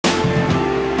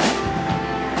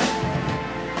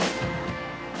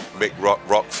Mick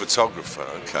Rock photographer.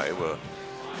 Okay, well,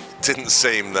 didn't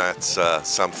seem that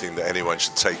something that anyone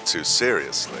should take too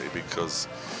seriously, because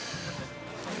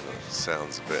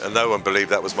sounds a bit, and no one believed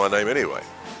that was my name anyway,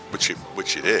 which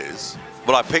it is.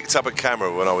 Well, I picked up a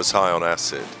camera when I was high on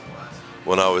acid,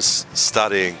 when I was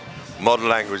studying modern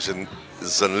language and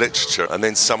literature, and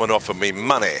then someone offered me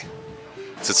money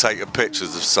to take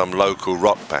pictures of some local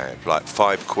rock band, like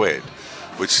 £5,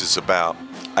 which is about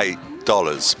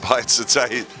 $8 by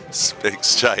today's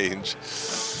exchange.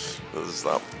 It was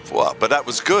like, what? But that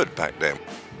was good back then.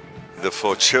 The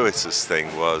fortuitous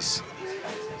thing was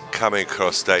coming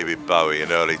across David Bowie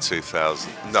in early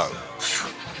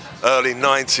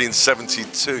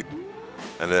 1972,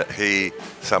 and that he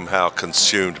somehow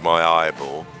consumed my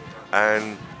eyeball.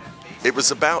 And it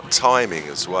was about timing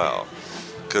as well,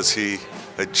 because he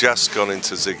had just gone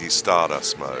into Ziggy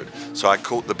Stardust mode. So I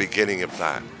caught the beginning of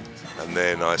that, and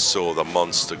then I saw the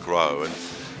monster grow, and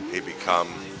he become,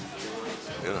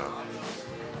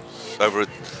 over a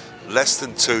less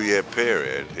than 2-year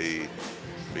period, he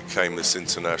became this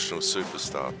international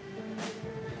superstar.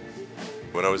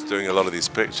 When I was doing a lot of these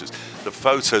pictures, the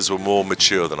photos were more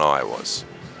mature than I was.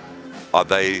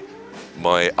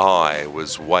 My eye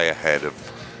was way ahead of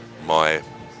my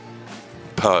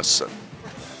person.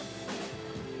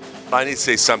 I need to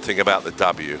say something about the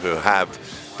W, who have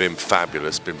been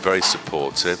fabulous, been very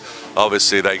supportive.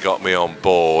 Obviously, they got me on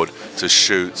board to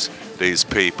shoot these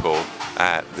people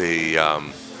at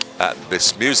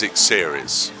this music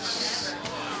series.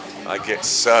 I get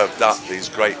served up these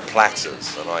great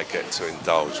platters, and I get to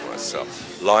indulge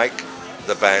myself, like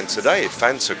the band today,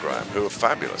 Phantogram, who are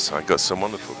fabulous. I got some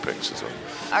wonderful pictures of them.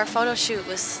 Our photo shoot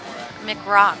with Mick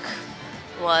Rock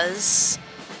was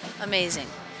amazing.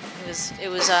 It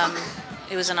was an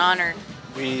honor.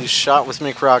 We shot with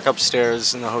Mick Rock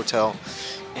upstairs in the hotel,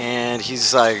 and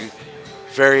he's like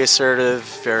very assertive,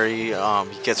 he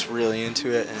gets really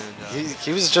into it, and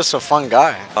he was just a fun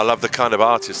guy. I love the kind of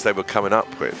artists they were coming up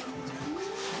with.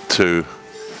 For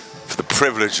the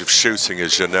privilege of shooting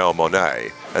as Janelle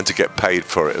Monáe and to get paid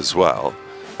for it as well.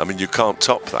 I mean, you can't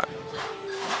top that.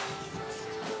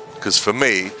 Because for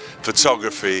me,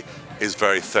 photography is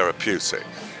very therapeutic,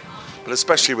 but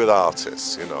especially with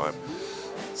artists,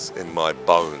 it's in my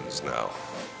bones now,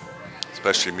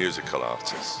 especially musical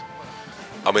artists.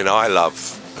 I mean, I love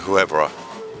whoever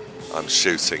I'm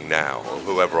shooting now, or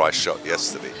whoever I shot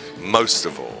yesterday, most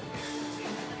of all.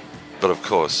 But of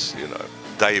course,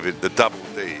 David, the double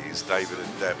Ds, David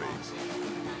and Debbie,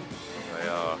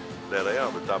 there they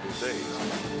are, the double Ds.